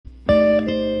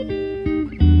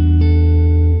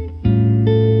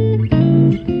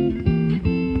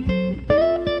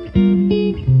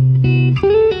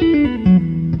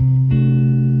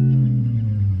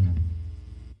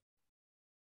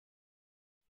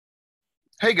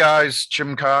Hey guys,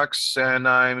 Jim Cox, and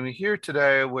I'm here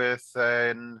today with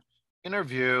an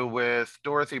interview with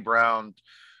Dorothy Browne.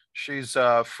 She's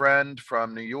a friend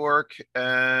from New York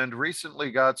and recently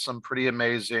got some pretty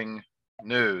amazing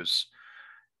news.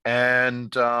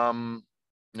 And, I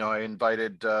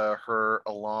invited her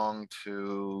along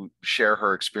to share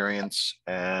her experience.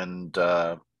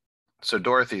 So,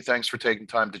 Dorothy, thanks for taking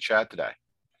time to chat today.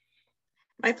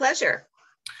 My pleasure.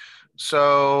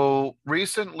 So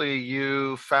recently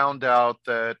you found out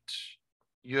that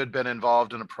you had been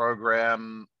involved in a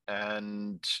program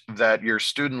and that your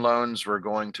student loans were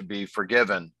going to be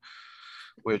forgiven,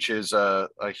 which is a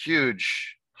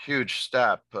huge, huge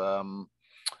step. Can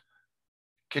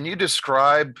you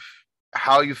describe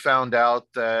how you found out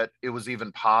that it was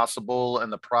even possible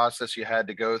and the process you had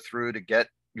to go through to get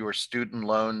your student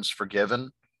loans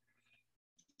forgiven?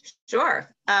 Sure.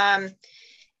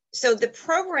 So the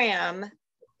program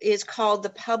is called the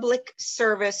Public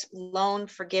Service Loan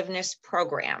Forgiveness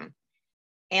Program.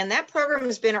 And that program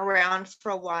has been around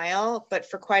for a while,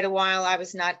 but for quite a while I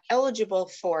was not eligible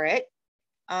for it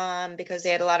because they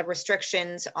had a lot of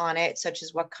restrictions on it, such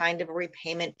as what kind of a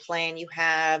repayment plan you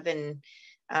have and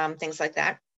things like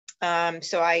that.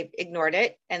 So I ignored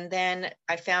it. And then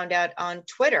I found out on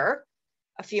Twitter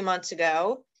a few months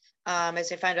ago,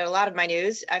 as I found out a lot of my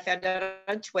news, I found out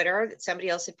on Twitter that somebody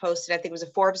else had posted, I think it was a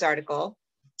Forbes article,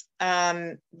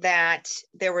 that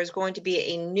there was going to be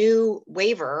a new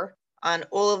waiver on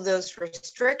all of those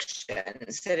restrictions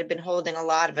that had been holding a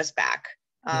lot of us back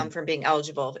from being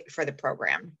eligible for the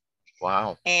program.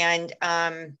 Wow. And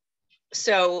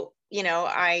so,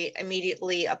 I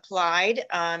immediately applied.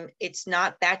 It's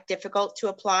not that difficult to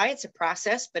apply. It's a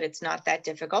process, but it's not that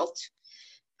difficult.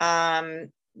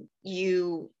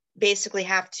 You basically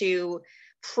have to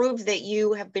prove that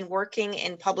you have been working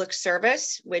in public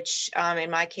service, which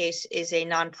in my case is a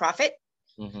nonprofit.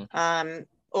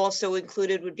 Also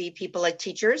included would be people like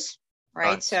teachers,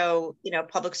 right? Nice. So,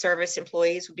 public service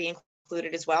employees would be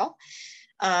included as well.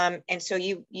 And so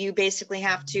you basically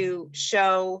have to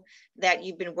show that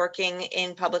you've been working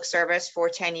in public service for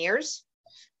 10 years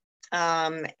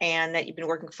and that you've been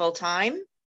working full time.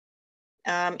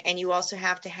 And you also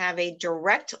have to have a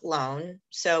direct loan.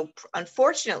 So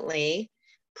unfortunately,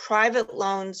 private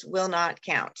loans will not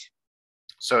count.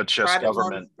 So it's just Private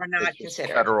government, loans are not it's just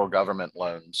considered. federal government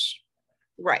loans.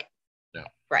 Right. Yeah.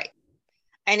 Right.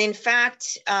 And in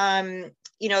fact,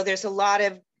 there's a lot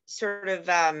of sort of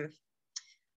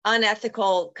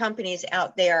unethical companies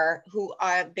out there who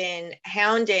have been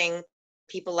hounding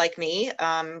people like me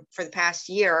for the past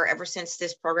year, ever since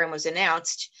this program was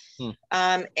announced,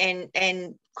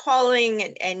 and calling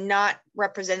and not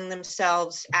representing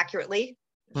themselves accurately.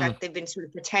 In fact, they've been sort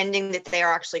of pretending that they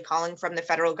are actually calling from the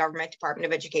federal government Department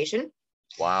of Education.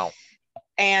 Wow.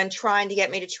 And trying to get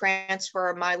me to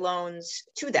transfer my loans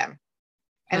to them.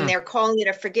 And they're calling it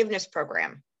a forgiveness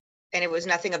program. And it was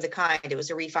nothing of the kind. It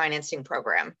was a refinancing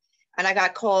program. And I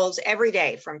got calls every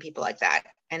day from people like that.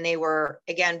 And they were,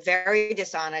 again, very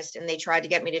dishonest. And they tried to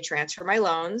get me to transfer my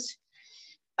loans.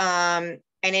 And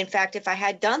in fact, if I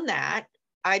had done that,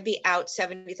 I'd be out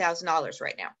 $70,000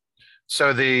 right now.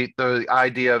 So the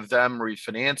idea of them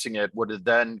refinancing it would have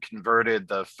then converted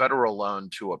the federal loan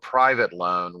to a private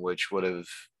loan, which would have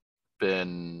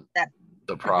been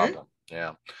the problem.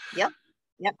 Yeah. Yep.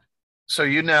 So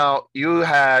you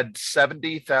had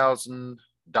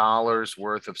 $70,000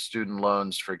 worth of student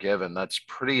loans forgiven. That's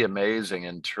pretty amazing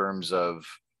in terms of,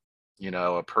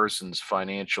 a person's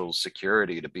financial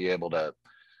security to be able to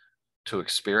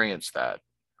experience that.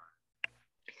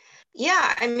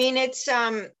 Yeah, I mean, it's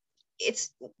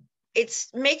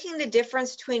making the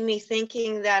difference between me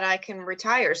thinking that I can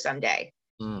retire someday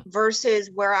versus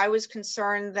where I was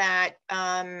concerned that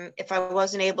if I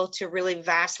wasn't able to really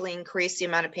vastly increase the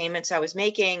amount of payments I was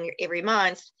making every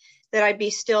month, that I'd be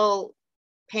still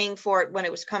paying for it when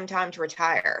it was come time to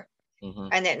retire.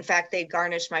 And that in fact, they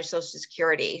garnished my Social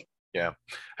Security. Yeah.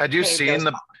 Had you seen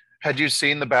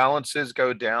the balances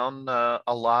go down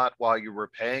a lot while you were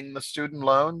paying the student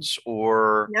loans,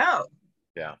 or? No.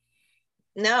 Yeah.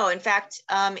 No, in fact,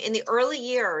 in the early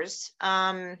years,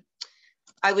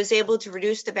 I was able to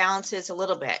reduce the balances a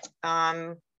little bit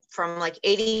from like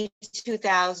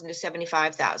 82,000 to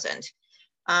 75,000.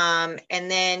 And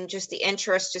then just the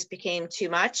interest just became too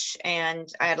much.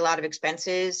 And I had a lot of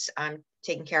expenses. I'm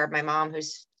taking care of my mom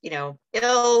who's,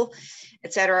 ill,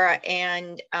 et cetera.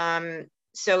 And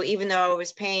so even though I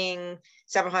was paying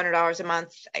several $100 a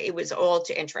month, it was all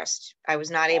to interest. I was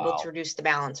not able to reduce the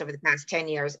balance over the past 10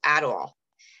 years at all.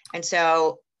 And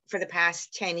so for the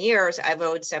past 10 years, I've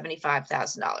owed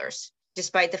 $75,000.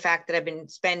 despite the fact that I've been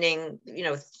spending,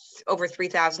 over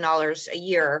 $3,000 a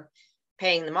year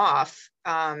paying them off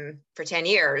for 10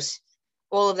 years,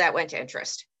 all of that went to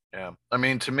interest. Yeah. I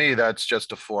mean, to me, that's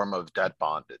just a form of debt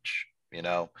bondage.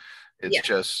 Yeah.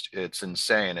 It's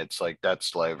insane. It's like debt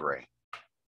slavery.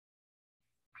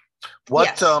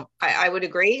 What, Yes, I would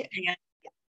agree. And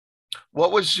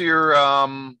what was your,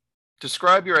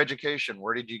 describe your education?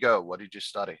 Where did you go? What did you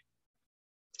study?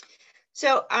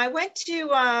 so I went to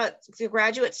the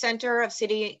Graduate Center of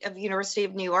University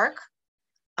of New York,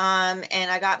 and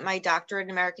I got my doctorate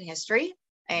in American history.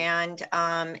 And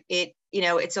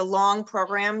it's a long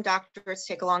program. Doctorates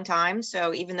take a long time.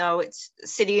 So even though it's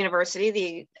City University,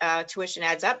 the tuition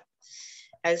adds up,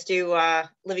 as do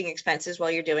living expenses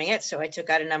while you're doing it. So I took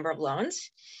out a number of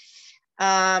loans.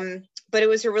 But it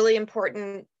was a really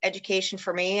important education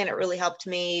for me, and it really helped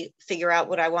me figure out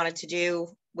what I wanted to do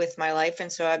with my life.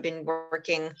 And so I've been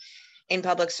working in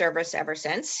public service ever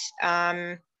since.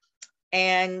 And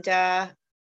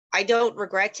I don't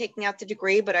regret taking out the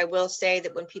degree, but I will say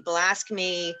that when people ask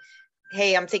me,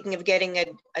 hey, I'm thinking of getting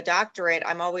a doctorate,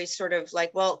 I'm always sort of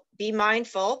like, well, be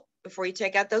mindful before you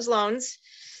take out those loans,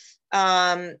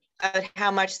 of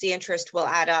how much the interest will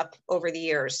add up over the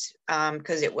years,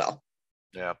 because it will.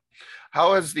 Yeah.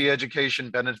 How has the education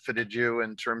benefited you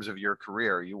in terms of your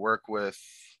career? You work with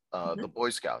the Boy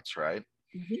Scouts, right?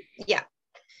 Yeah.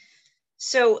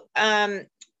 So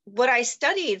what I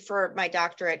studied for my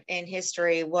doctorate in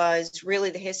history was really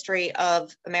the history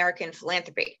of American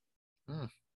philanthropy.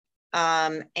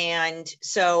 And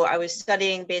so I was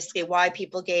studying basically why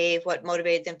people gave, what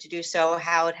motivated them to do so,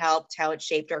 how it helped, how it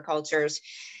shaped our cultures.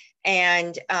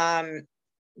 And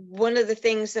one of the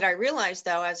things that I realized,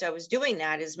 though, as I was doing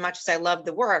that, as much as I loved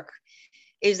the work,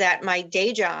 is that my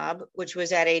day job, which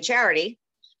was at a charity,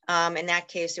 in that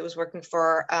case, it was working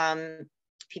for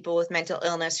people with mental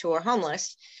illness who are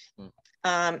homeless,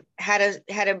 had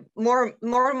a more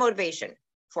motivation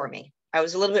for me. I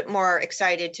was a little bit more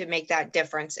excited to make that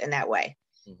difference in that way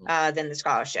than the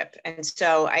scholarship. And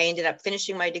so I ended up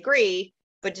finishing my degree,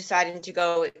 but deciding to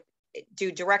go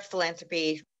do direct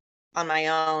philanthropy on my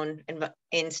own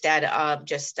instead of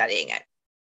just studying it.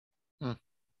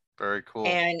 Very cool.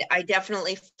 And I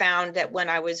definitely found that when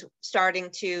I was starting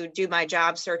to do my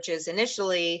job searches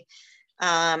initially,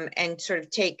 and sort of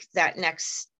take that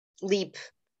next leap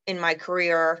in my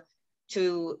career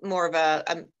to more of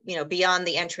a beyond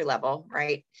the entry level,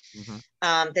 right?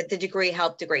 That the degree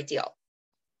helped a great deal.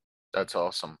 That's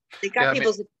awesome. It got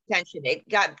people's attention. It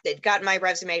got my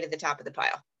resume to the top of the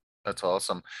pile. That's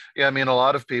awesome. Yeah, I mean, a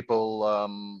lot of people,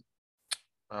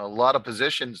 a lot of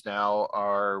positions now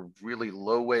are really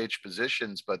low wage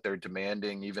positions, but they're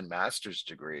demanding even master's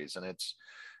degrees, and it's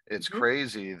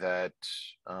crazy that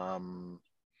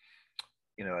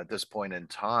at this point in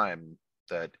time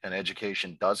that an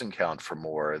education doesn't count for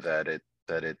more, that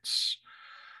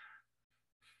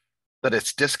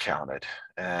it's discounted,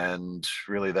 and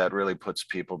really that really puts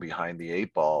people behind the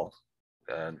eight ball,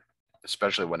 and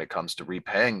especially when it comes to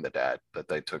repaying the debt that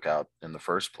they took out in the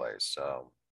first place.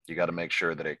 So you got to make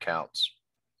sure that it counts.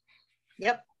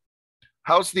 Yep.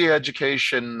 How's the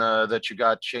education that you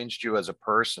got changed you as a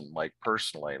person, like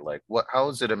personally? Like how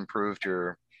has it improved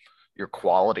your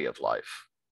quality of life?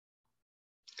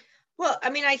 Well,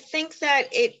 I mean, I think that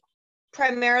it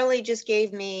primarily just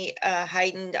gave me a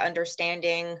heightened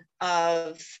understanding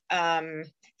of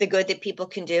the good that people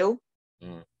can do.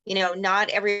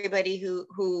 Not everybody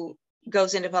who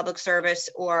goes into public service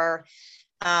or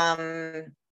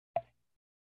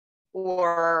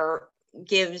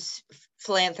gives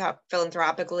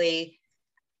philanthropically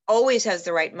always has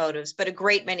the right motives, but a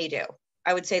great many do.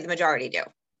 I would say the majority do.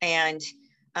 And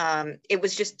it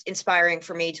was just inspiring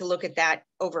for me to look at that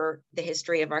over the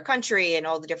history of our country and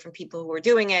all the different people who were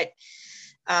doing it,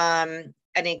 and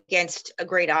against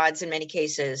great odds in many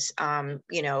cases.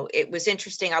 It was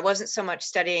interesting. I wasn't so much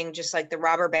studying just like the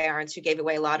robber barons who gave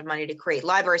away a lot of money to create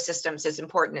library systems, as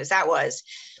important as that was.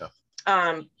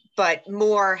 Yeah. But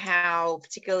more how,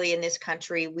 particularly in this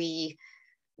country, we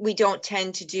don't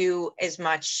tend to do as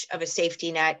much of a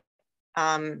safety net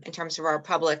in terms of our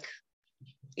public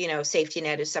safety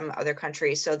net as some other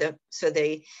countries. So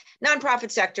the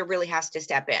nonprofit sector really has to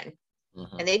step in,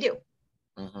 and they do.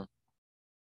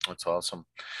 That's awesome.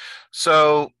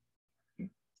 So,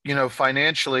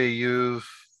 financially, you've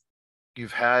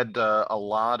had a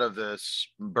lot of this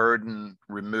burden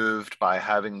removed by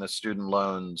having the student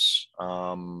loans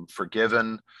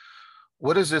forgiven.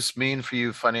 What does this mean for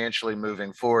you financially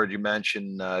moving forward? You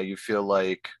mentioned you feel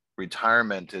like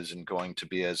retirement isn't going to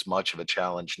be as much of a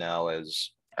challenge now as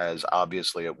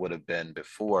obviously it would have been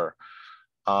before.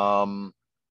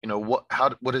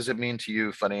 what does it mean to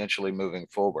you financially moving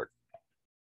forward?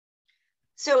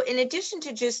 So in addition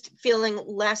to just feeling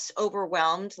less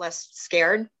overwhelmed, less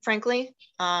scared, frankly,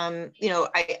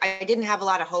 I didn't have a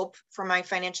lot of hope for my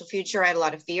financial future. I had a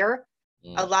lot of fear.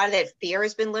 A Mm, lot of that fear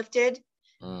has been lifted.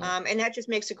 mm, And that just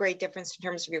makes a great difference in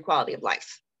terms of your quality of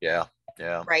life. yeah,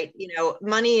 yeah, Right.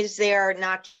 Money is there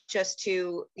not just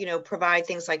to, provide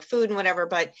things like food and whatever,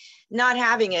 but not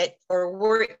having it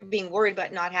or being worried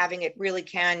about not having it really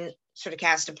can sort of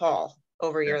cast a pall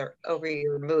over yeah.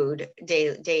 your mood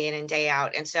day in and day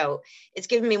out. And so it's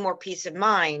given me more peace of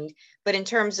mind. But in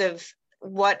terms of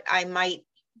what I might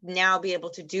now be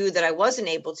able to do that I wasn't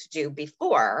able to do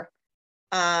before,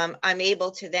 I'm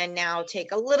able to then now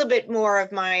take a little bit more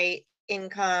of my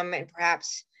income and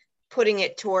perhaps putting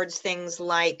it towards things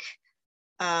like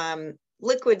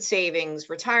liquid savings,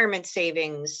 retirement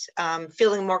savings,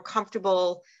 feeling more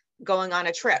comfortable going on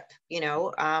a trip.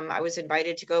 I was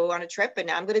invited to go on a trip and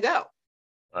now I'm going to go.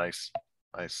 Nice,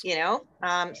 nice.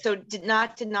 So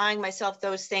not denying myself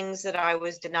those things that I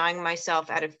was denying myself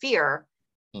out of fear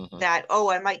Hmm. that, oh,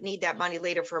 I might need that money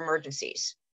later for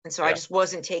emergencies. And so I Yeah, just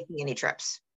wasn't taking any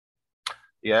trips.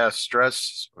 yeah.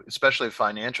 Stress, especially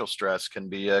financial stress, can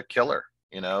be a killer.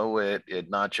 It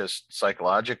not just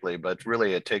psychologically, but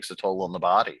really it takes a toll on the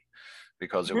body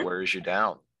because it Mhm. wears you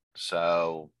down.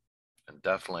 So, and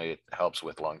definitely it helps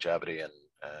with longevity and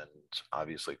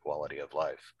obviously quality of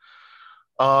life.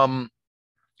 Um,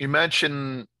 you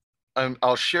mentioned,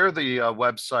 I'll share the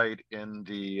website in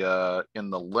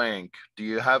the link. Do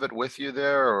you have it with you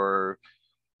there, or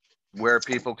where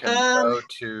people can Um, go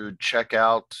to check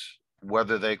out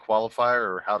whether they qualify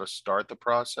or how to start the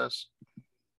process?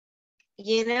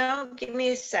 give me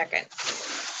a second.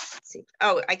 Let's see.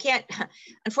 Oh, I can't.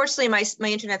 Unfortunately, my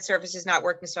internet service is not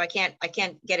working, so I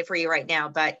can't get it for you right now.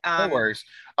 But No worries.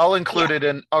 I'll include yeah, it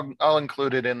in. I'll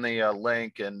include it in the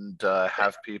link and good,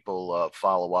 have people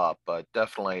follow up. But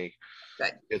definitely,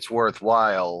 good. it's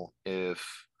worthwhile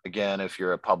if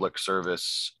you're a public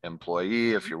service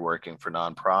employee, if Mhm. you're working for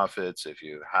nonprofits, if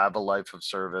you have a life of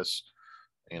service,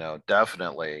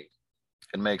 definitely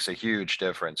it makes a huge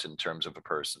difference in terms of a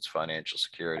person's financial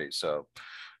security. So,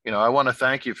 I want to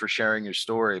thank you for sharing your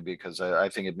story because I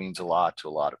think it means a lot to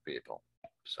a lot of people.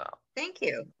 So, Thank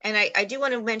you. And I do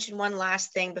want to mention one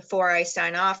last thing before I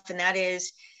sign off, and that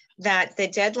is that the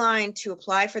deadline to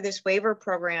apply for this waiver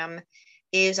program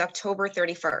is October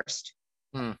 31st.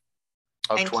 hmm,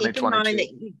 of And keep in mind 2022.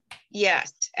 that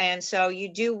yes, and so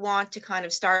you do want to kind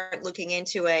of start looking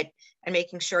into it and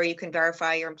making sure you can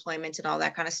verify your employment and all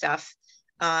that kind of stuff,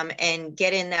 and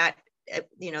get in that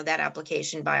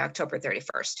application by October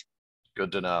 31st.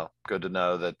 Good to know. Good to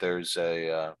know that there's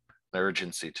an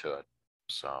urgency to it.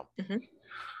 So, Mhm.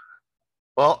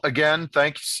 well, again,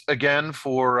 thanks again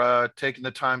for taking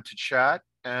the time to chat,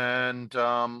 and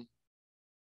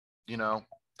you know,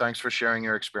 thanks for sharing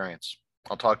your experience.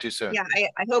 I'll talk to you soon. Yeah,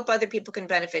 I hope other people can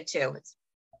benefit too.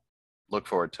 Look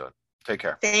forward to it. Take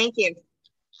care. Thank you.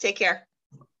 Take care.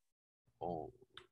 Oh.